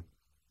anything.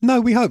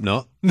 No, we hope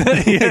not.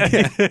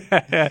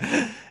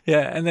 Yeah,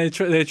 and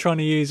they're trying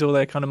to use all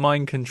their kind of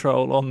mind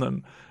control on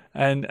them.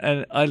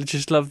 And I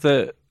just love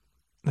that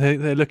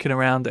they're looking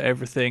around at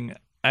everything.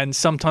 And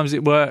sometimes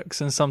it works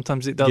and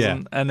sometimes it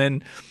doesn't. Yeah. And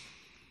then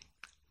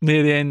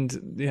near the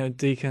end,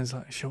 Deacon's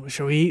like, shall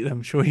we eat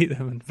them? Shall we eat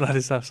them? And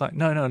Vladislav's like,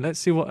 no, let's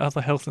see what other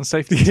health and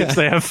safety tips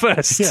they have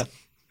first. Yeah.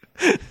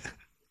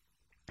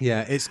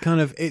 Yeah, it's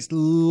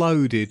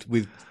loaded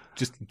with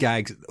just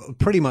gags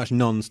pretty much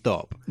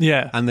non-stop.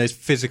 Yeah. And there's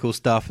physical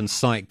stuff and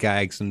sight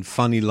gags and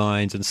funny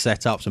lines and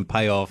setups and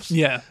payoffs.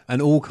 Yeah.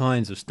 And all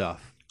kinds of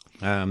stuff.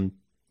 I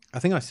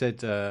think I said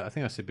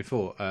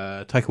before,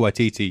 Taika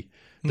Waititi,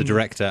 the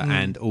director,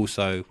 and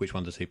also, which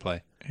one does he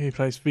play? He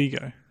plays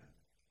Vigo.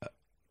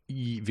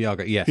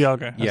 Viago, yes.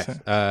 Viago,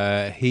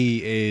 yes.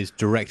 He is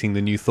directing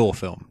the new Thor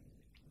film.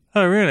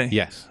 Oh, really?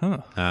 Yes.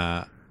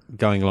 Huh.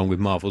 Going along with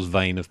Marvel's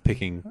vein of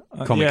picking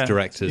comic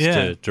directors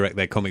to direct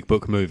their comic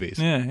book movies.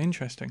 Yeah,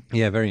 interesting.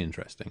 Yeah, very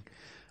interesting.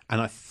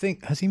 And I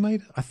think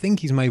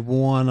he's made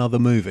one other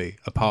movie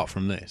apart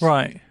from this.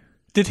 Right.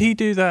 Did he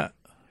do that?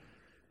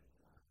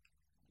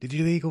 Did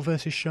you do Eagle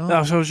versus Shark?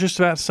 No, so I was just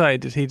about to say,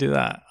 did he do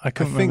that? I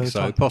think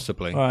so,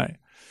 possibly. Right.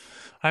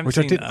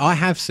 I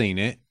have seen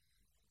it,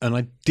 and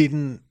I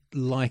didn't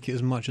like it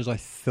as much as I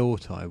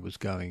thought I was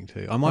going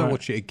to. I might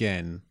watch it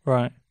again.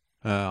 Right.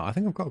 I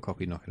think I've got a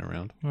copy knocking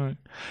around. Right.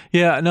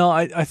 Yeah, no,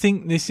 I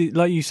think this is,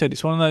 like you said,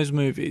 it's one of those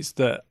movies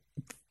that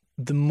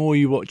the more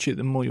you watch it,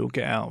 the more you'll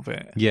get out of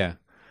it. Yeah.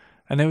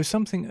 And there was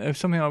something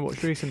I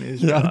watched recently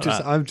as well.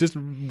 I've just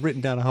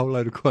written down a whole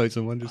load of quotes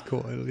and one just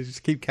caught it. They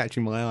just keep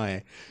catching my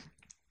eye.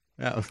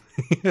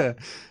 Yeah,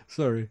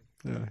 sorry.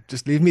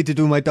 Just leave me to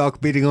do my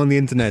dark bidding on the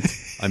internet.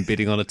 I'm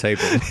bidding on a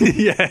table.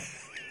 Yeah,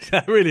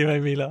 that really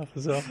made me laugh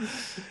as well.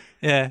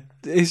 Yeah,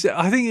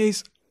 I think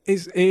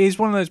it is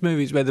one of those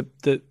movies where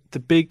the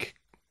big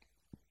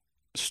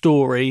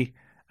story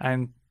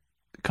and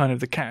kind of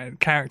the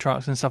character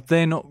arcs and stuff,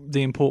 they're not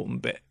the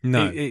important bit.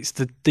 No, it's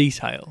the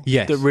detail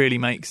that really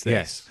makes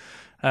this.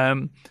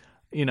 Yes.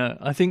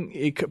 I think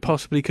it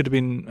could have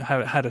been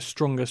had a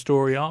stronger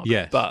story arc.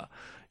 Yes, but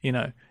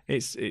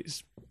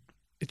it's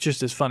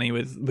just as funny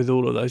with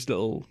all of those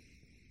little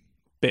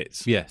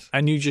bits. Yes,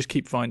 and you just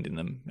keep finding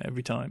them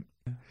every time.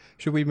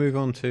 Should we move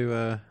on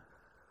to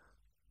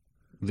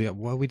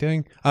what are we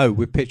doing? Oh,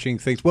 we're pitching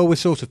things. Well, we're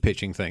sort of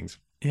pitching things.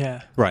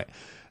 Yeah. Right.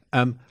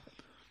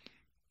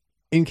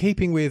 In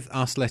keeping with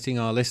us letting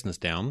our listeners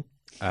down,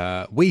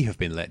 we have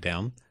been let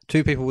down.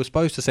 Two people were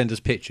supposed to send us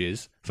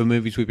pitches for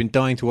movies we've been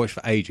dying to watch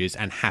for ages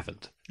and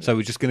haven't. So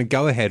we're just going to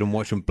go ahead and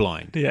watch them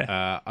blind.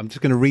 Yeah. I'm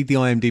just going to read the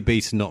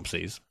IMDb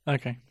synopses.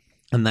 Okay.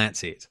 And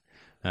that's it.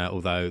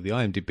 Although the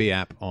IMDb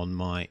app on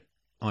my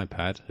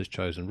iPad has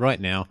chosen right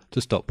now to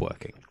stop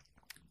working.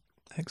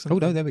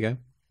 Excellent. Oh, no, there we go.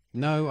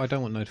 No, I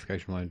don't want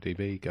notification from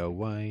IMDb. Go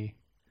away.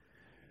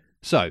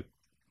 So,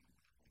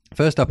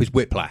 first up is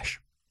Whiplash.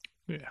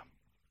 Yeah.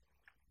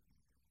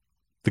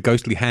 The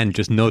ghostly hand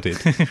just nodded.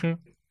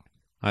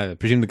 I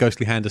presume the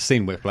ghostly hand has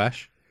seen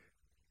Whiplash.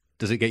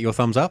 Does it get your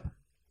thumbs up?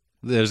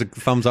 There's a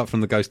thumbs up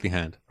from the ghostly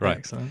hand. Right.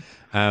 Excellent.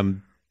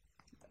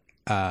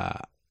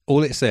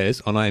 All it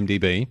says on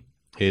IMDb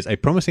is a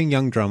promising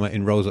young drummer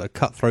enrolls at a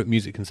cutthroat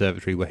music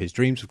conservatory where his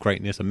dreams of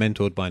greatness are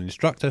mentored by an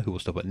instructor who will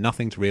stop at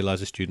nothing to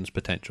realise a student's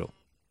potential.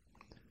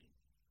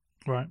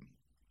 Right.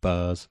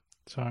 Buzz.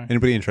 Sorry.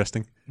 Anybody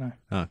interesting? No.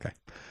 Oh, okay.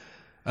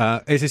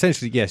 It's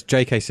essentially, yes,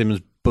 J.K.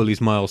 Simmons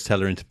bullies Miles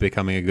Teller into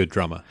becoming a good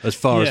drummer, as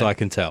far as I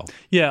can tell.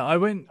 Yeah,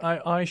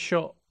 I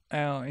shot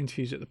our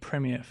interviews at the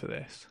premiere for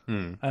this,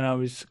 and I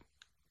was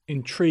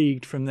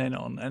intrigued from then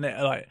on. And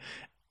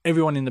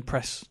everyone in the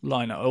press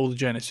lineup, all the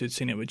journalists who'd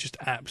seen it were just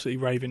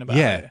absolutely raving about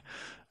it.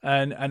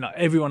 And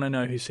everyone I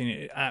know who's seen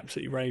it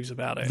absolutely raves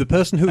about it. The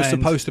person who was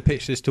supposed to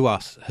pitch this to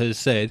us has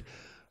said,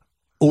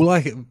 all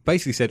I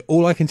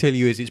can tell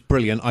you is it's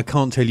brilliant. I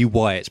can't tell you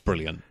why it's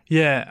brilliant.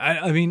 Yeah,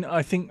 I mean,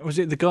 I think, was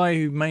it the guy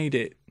who made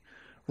it,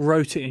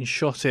 wrote it and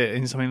shot it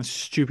in something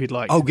stupid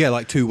like... Oh, yeah,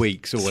 like 2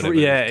 weeks or whatever.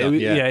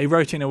 He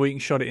wrote it in a week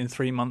and shot it in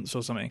 3 months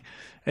or something.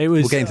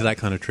 We'll get into that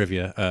kind of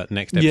trivia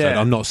next episode.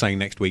 Yeah. I'm not saying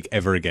next week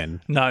ever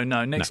again. No,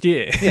 next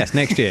year. Yes,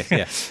 next year,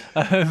 yes.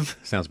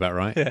 Sounds about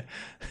right.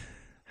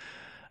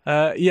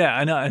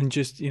 Yeah. And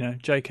just,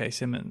 J.K.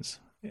 Simmons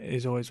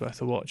is always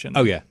worth a watch.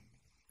 Oh, yeah,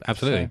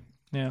 absolutely.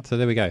 So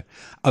there we go.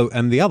 Oh,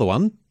 and the other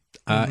one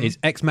is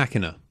Ex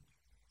Machina.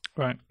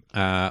 Right.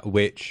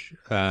 Which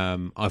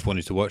I've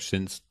wanted to watch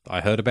since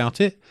I heard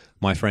about it.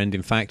 My friend,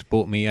 in fact,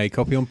 bought me a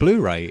copy on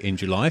Blu-ray in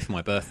July for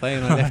my birthday,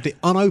 and I left it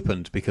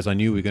unopened because I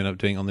knew we were going to be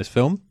doing it on this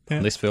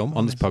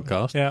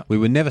podcast. Yeah. We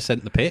were never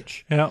sent the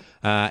pitch. Yeah.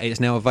 It's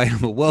now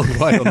available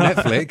worldwide on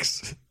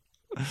Netflix.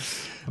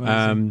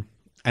 And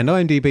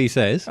IMDb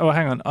says... Oh,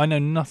 hang on. I know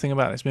nothing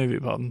about this movie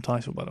apart from the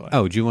title, by the way.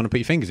 Oh, do you want to put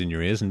your fingers in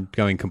your ears and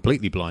go in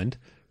completely blind?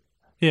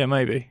 Yeah,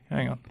 maybe.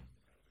 Hang on.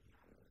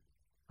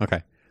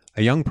 Okay.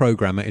 A young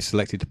programmer is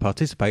selected to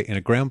participate in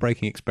a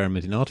groundbreaking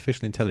experiment in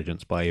artificial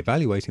intelligence by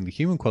evaluating the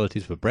human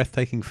qualities of a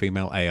breathtaking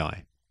female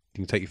AI. You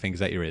can take your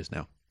fingers out your ears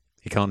now.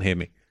 You can't hear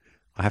me.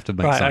 I have to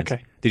make signs.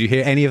 Okay. Did you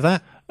hear any of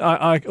that? All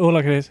I can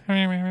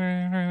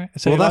hear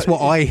is... Well, that's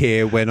what I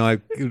hear when I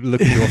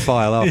look at your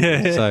file after.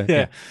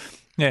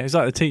 Yeah, it's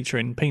like the teacher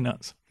in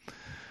Peanuts.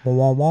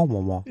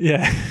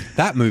 Yeah.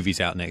 That movie's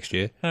out next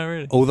year. Oh,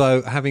 really?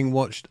 Although, having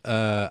watched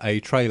a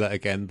trailer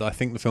again, I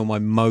think the film I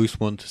most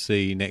want to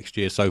see next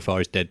year so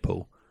far is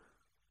Deadpool.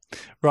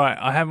 Right,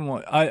 I haven't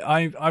watched...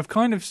 I've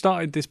kind of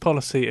started this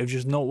policy of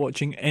just not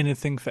watching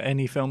anything for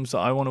any films that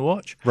I want to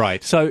watch.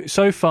 Right.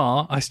 So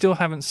far, I still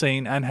haven't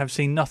seen and have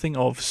seen nothing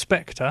of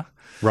Spectre.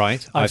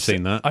 Right, I've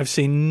seen that. I've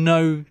seen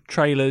no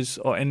trailers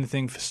or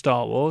anything for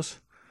Star Wars.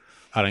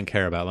 I don't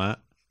care about that.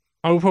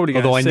 I will probably go.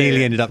 Although I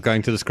nearly ended up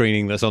going to the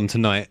screening that's on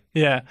tonight.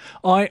 Yeah.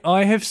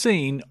 I have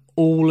seen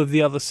all of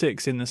the other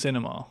 6 in the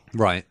cinema.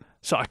 Right.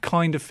 So I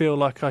kind of feel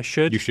like I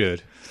should. You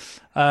should.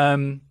 It's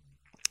going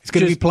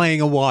to be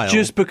playing a while.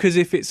 Just because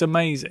if it's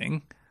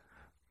amazing,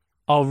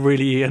 I'll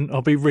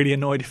be really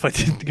annoyed if I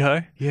didn't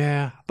go.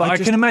 Yeah. But I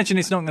can imagine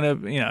it's not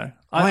going to,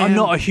 I'm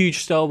not a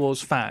huge Star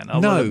Wars fan, I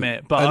will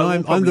admit. But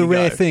I'm the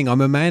rare thing.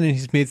 I'm a man in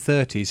his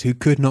mid-30s who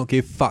could not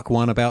give fuck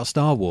one about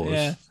Star Wars.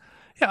 Yeah.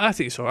 Yeah, I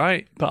think it's all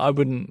right, but I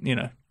wouldn't,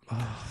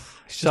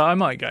 so I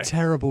might go.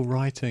 Terrible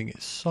writing.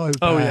 It's so bad.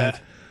 Oh, yeah.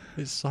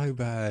 It's so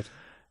bad.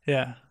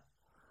 Yeah.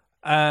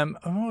 And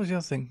what was the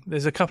other thing?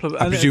 There's a couple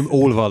of... I presume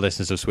all of our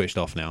listeners have switched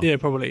off now. Yeah,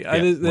 probably.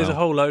 Yeah, there's a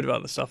whole load of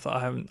other stuff that I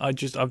haven't... I've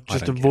just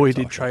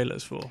avoided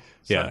trailers for.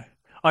 So. Yeah.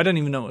 I don't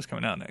even know what's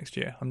coming out next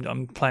year.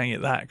 I'm playing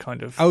it that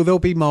kind of... Oh, there'll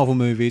be Marvel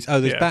movies.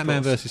 Oh, there's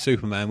Batman vs.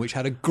 Superman, which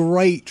had a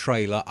great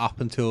trailer up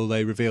until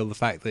they revealed the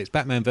fact that it's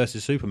Batman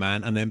vs.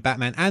 Superman and then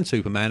Batman and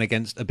Superman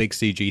against a big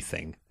CG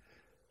thing.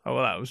 Oh,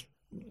 well, that's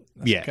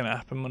going to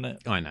happen, wasn't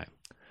it? I know.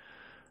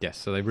 Yes,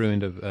 so they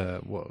ruined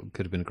what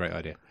could have been a great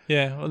idea.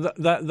 Yeah, well,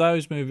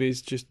 those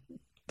movies just...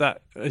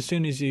 that as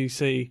soon as you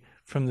see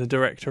from the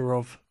director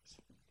of...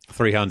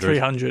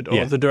 300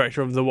 or the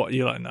director of what,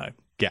 you're like, no.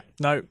 Yeah.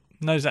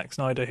 No Zack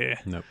Snyder here.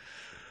 Nope.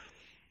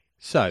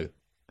 So,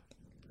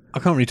 I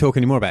can't really talk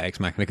anymore about Ex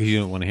Machina because you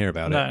don't want to hear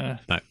about it.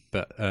 No.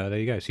 But there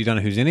you go. So you don't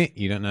know who's in it.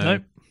 You don't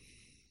know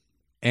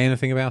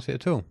anything about it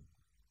at all.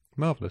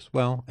 Marvellous.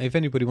 Well, if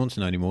anybody wants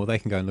to know any more, they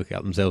can go and look it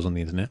up themselves on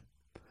the internet.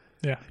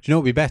 Yeah. Do you know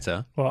what would be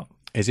better? What?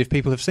 Is if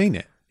people have seen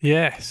it.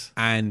 Yes.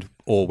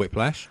 Or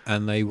Whiplash,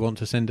 and they want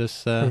to send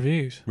us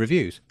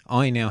reviews.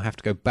 I now have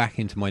to go back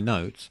into my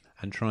notes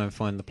and try and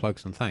find the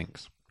plugs and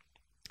thanks,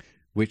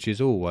 which is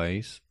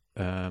always...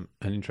 an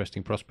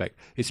interesting prospect,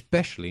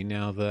 especially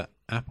now that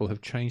Apple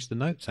have changed the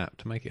Notes app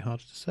to make it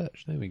harder to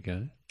search. There we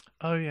go.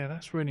 Oh yeah,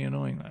 that's really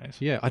annoying, that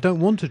is. Yeah, I don't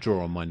want to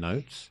draw on my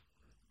notes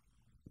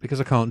because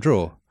I can't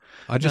draw.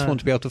 I just want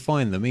to be able to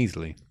find them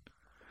easily.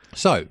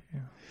 So,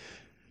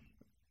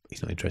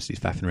 he's not interested,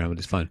 he's faffing around with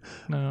his phone.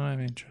 No, I'm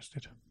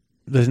interested.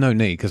 There's no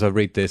need because I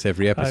read this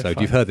every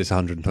episode. You've heard this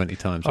 120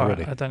 times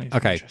already. Right, I don't need to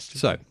be interested.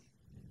 So,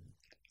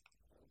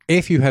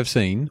 if you have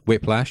seen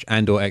Whiplash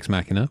and or Ex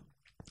Machina,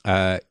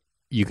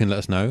 you can let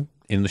us know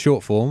in the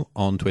short form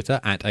on Twitter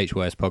at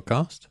HYS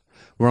Podcast.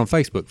 We're on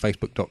Facebook,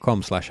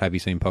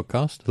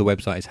 facebook.com/haveyouseenpodcast. The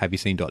website is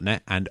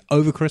haveyouseen.net, and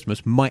over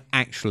Christmas might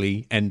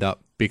actually end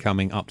up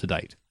becoming up to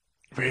date.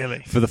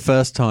 Really? For the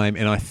first time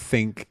in, I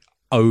think,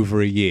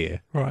 over a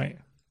year. Right.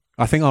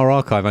 I think our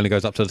archive only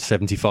goes up to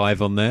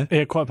 75 on there.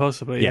 Yeah, quite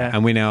possibly, yeah.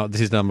 And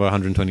this is number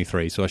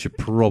 123, so I should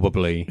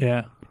probably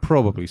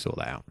sort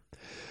that out.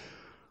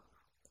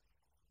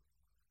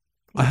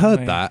 I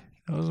heard that.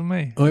 It wasn't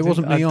me. Oh, it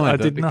wasn't me either. I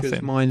did because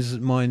nothing.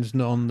 Mine's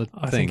not on the thing.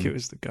 I think it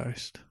was the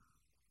ghost.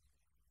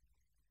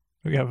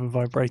 We have a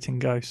vibrating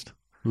ghost.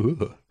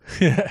 Ooh.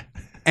 Yeah.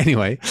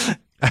 Anyway,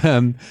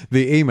 the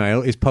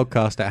email is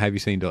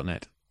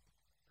podcast@haveyouseen.net.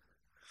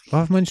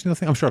 I've mentioned the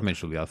thing. I'm sure I've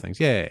mentioned all the other things.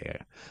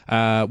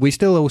 Yeah. We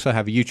still also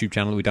have a YouTube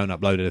channel that we don't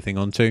upload anything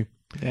onto.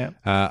 Yeah.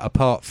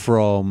 Apart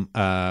from,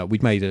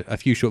 we'd made a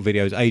few short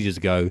videos ages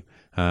ago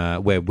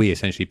where we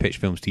essentially pitch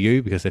films to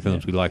you because they're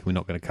films we like and we're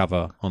not going to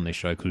cover on this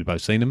show because we've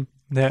both seen them.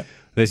 Yeah.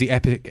 There's the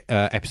epic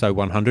episode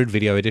 100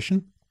 video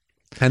edition.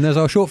 And there's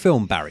our short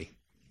film, Barry,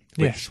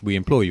 which we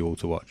implore you all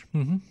to watch.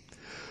 Mm-hmm.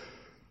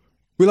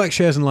 We like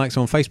shares and likes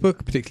on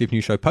Facebook, particularly if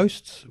new show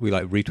posts. We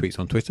like retweets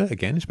on Twitter,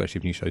 again, especially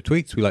if new show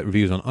tweets. We like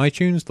reviews on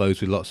iTunes,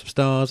 those with lots of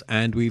stars.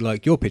 And we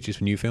like your pitches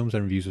for new films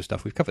and reviews of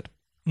stuff we've covered.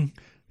 Mm.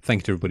 Thank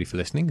you to everybody for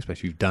listening,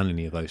 especially if you've done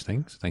any of those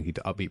things. Thank you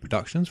to Upbeat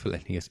Productions for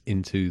letting us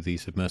into the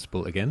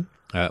submersible again,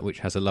 which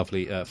has a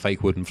lovely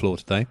fake wooden floor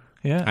today.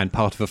 Yeah. And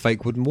part of a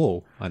fake wooden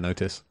wall, I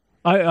notice.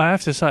 I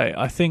have to say,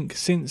 I think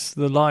since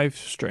the live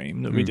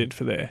stream that we did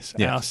for this,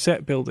 our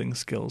set building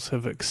skills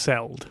have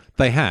excelled.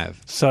 They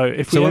have. So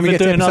if when we get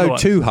to episode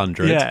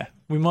 200,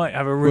 we might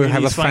have a really we'll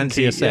have a swanky,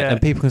 fancier set,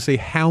 and people can see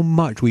how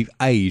much we've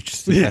aged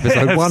since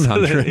episode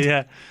 100.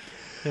 Yeah.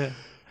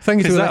 Thank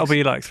you. Because that'll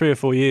be like 3 or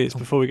 4 years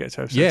before we get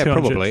to episode 200. Yeah,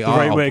 probably. The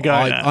rate we're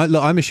going at.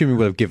 Look, I'm assuming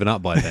we'll have given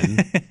up by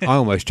then. I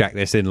almost jacked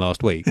this in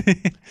last week.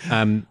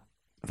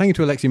 Thank you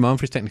to Alexi Mann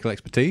for his technical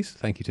expertise.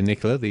 Thank you to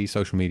Nicola, the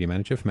social media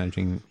manager, for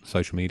managing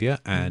social media.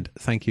 And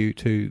thank you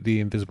to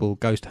the invisible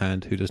ghost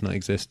hand who does not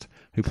exist,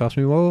 who passed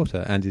me my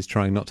water and is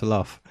trying not to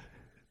laugh.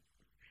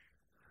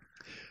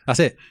 That's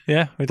it.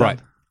 Yeah, we're done.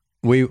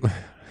 Right.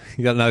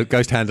 No,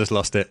 ghost hand has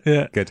lost it.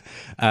 Yeah. Good.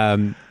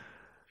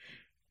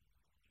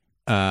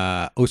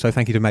 Also,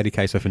 thank you to Maddie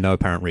Queso for no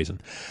apparent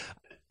reason.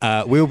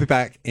 We'll be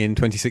back in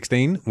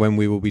 2016 when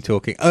we will be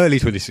talking early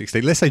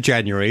 2016. Let's say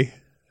January.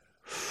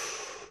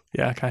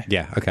 Yeah, okay.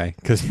 Yeah, okay.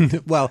 Because,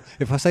 well,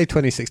 if I say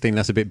 2016,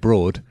 that's a bit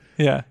broad.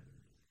 Yeah.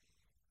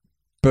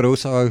 But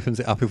also opens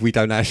it up if we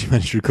don't actually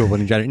manage to record one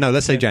in January. No,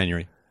 let's say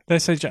January.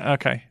 Let's say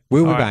okay.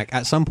 We'll be back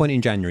at some point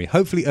in January,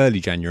 hopefully early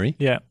January.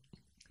 Yeah.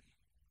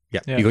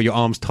 Yeah. You got your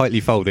arms tightly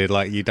folded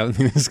like you don't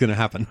think this is going to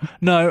happen.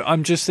 No,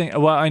 I'm just thinking,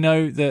 well, I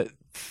know that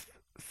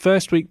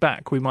first week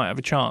back we might have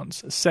a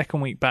chance.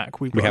 Second week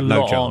back we've got a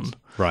lot on.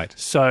 Right.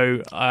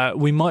 So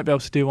we might be able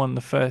to do one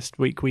the first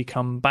week we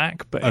come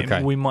back,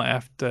 but we might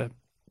have to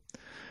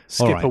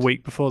skip a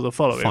week before the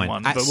following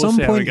one. At but some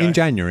point in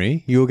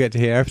January, you'll get to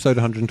hear episode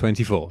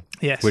 124,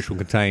 yes, which will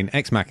contain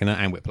Ex Machina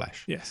and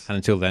Whiplash. Yes. And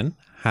until then,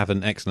 have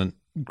an excellent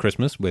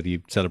Christmas, whether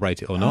you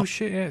celebrate it or not. Oh,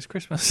 shit, yeah, it's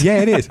Christmas. Yeah,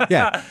 it is,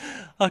 yeah.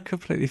 I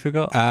completely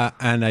forgot.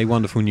 And a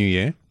wonderful new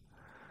year.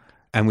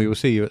 And we will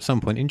see you at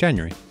some point in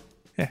January.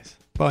 Yes.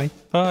 Bye.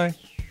 Bye.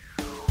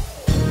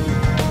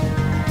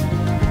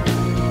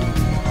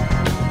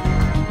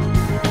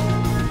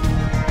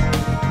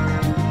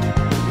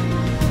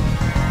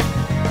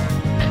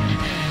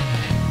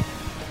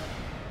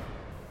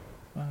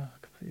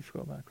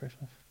 Forgot about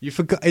Christmas. You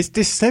forgot? It's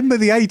December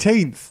the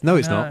 18th. No,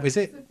 it's not. Is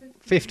it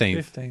 15th?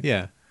 15th.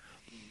 Yeah.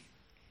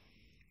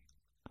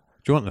 Do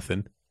you want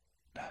nothing?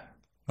 No.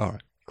 All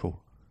right. Cool.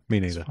 Me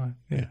neither.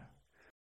 Yeah.